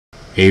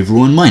Hey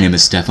everyone, my name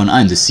is Stefan.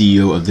 I'm the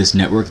CEO of this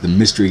network, the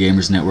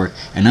MreGamers Network,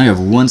 and I have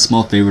one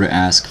small favor to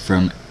ask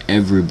from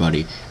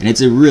everybody. And it's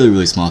a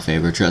really small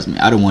favor, trust me.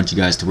 I don't want you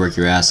guys to work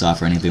your ass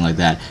off or anything like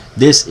that.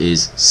 This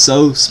is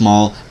so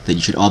small that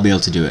you should all be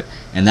able to do it.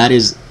 And that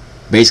is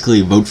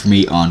basically vote for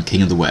me on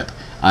King of the Web.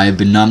 I have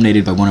been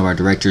nominated by one of our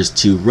directors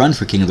to run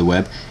for King of the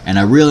Web, and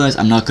I realize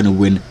I'm not going to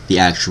win the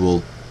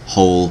actual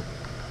whole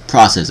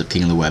process of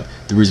King of the Web.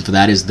 The reason for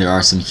that is there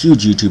are some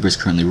huge YouTubers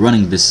currently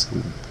running this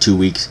 2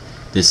 weeks.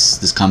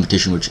 This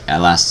competition, which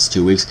lasts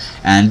 2 weeks,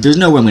 and there's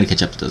no way I'm going to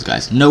catch up to those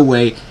guys. No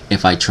way,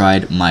 if I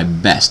tried my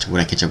best,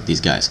 would I catch up with these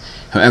guys.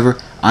 However,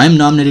 I'm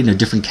nominated in a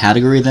different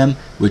category than them,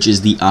 which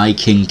is the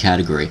iKing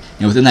category.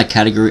 And within that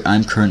category,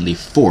 I'm currently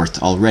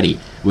 4th already,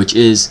 which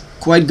is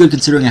quite good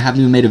considering I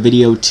haven't even made a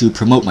video to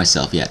promote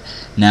myself yet.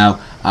 Now,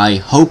 I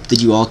hope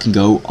that you all can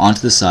go onto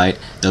the site.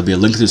 There'll be a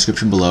link in the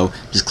description below.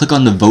 Just click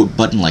on the vote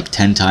button like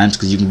 10 times,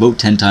 because you can vote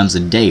 10 times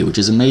a day, which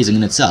is amazing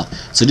in itself.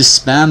 So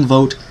just spam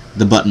vote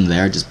the button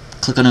there. Just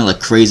click on it like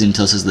crazy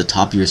until it says at the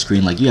top of your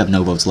screen like you have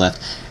no votes left,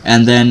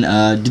 and then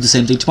do the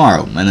same thing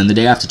tomorrow, and then the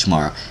day after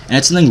tomorrow. And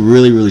it's something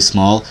really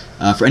small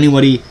for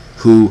anybody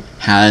who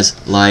has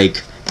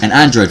like an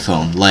Android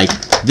phone like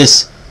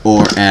this,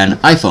 or an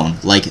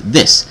iPhone like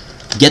this.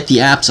 Get the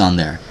apps on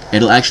there.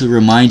 It'll actually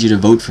remind you to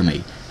vote for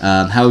me.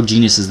 How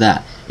genius is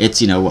that?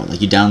 It's, you know what, like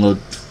you download,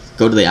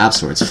 go to the App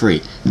Store, it's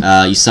free.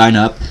 You sign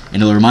up,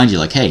 and it'll remind you,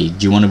 like, hey,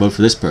 do you want to vote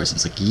for this person?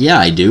 It's like, yeah,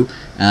 I do.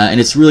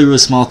 And it's really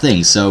small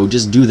thing, so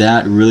just do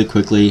that really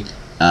quickly.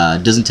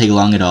 Doesn't take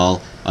long at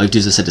all. All you have to do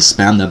is just to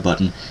spam that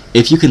button.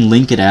 If you can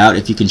link it out,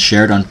 if you can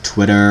share it on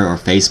Twitter or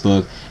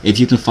Facebook, if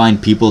you can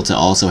find people to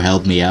also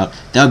help me out,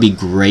 that would be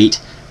great.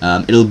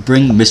 It'll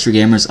bring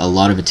MreGamers a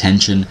lot of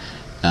attention,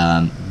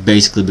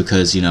 basically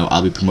because, you know,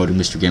 I'll be promoting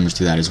MreGamers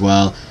through that as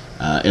well.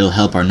 It'll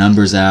help our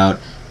numbers out,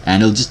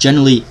 and it'll just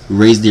generally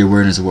raise the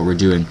awareness of what we're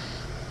doing.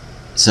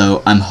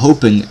 So I'm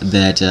hoping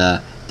that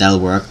that'll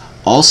work.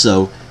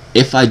 Also,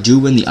 if I do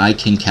win the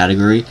iKing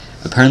category,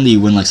 apparently you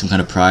win like some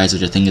kind of prize,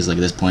 which I think is like at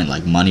this point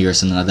like money or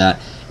something like that.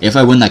 If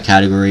I win that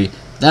category,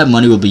 that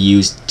money will be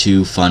used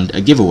to fund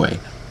a giveaway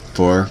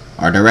for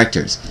our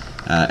directors.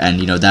 And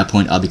you know, at that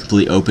point I'll be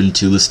completely open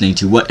to listening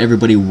to what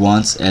everybody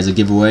wants as a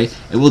giveaway,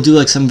 and we'll do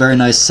like some very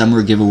nice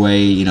summer giveaway,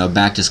 you know,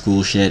 back to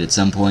school shit at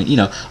some point, you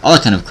know, all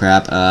that kind of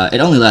crap.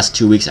 It only lasts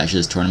 2 weeks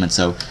actually, this tournament,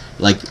 so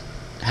like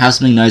have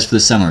something nice for the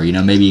summer. You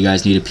know, maybe you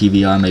guys need a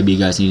PVR, maybe you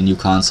guys need a new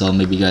console,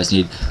 maybe you guys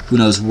need who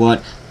knows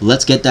what.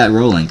 Let's get that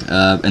rolling,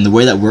 and the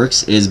way that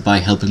works is by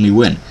helping me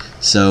win.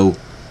 So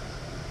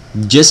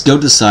just go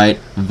to the site,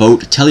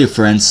 vote, tell your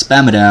friends,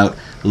 spam it out.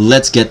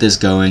 Let's get this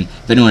going.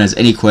 If anyone has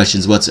any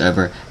questions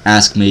whatsoever,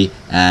 ask me,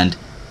 and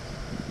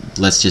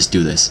let's just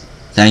do this.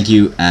 Thank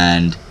you,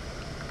 and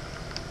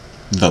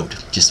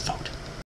vote. Just vote.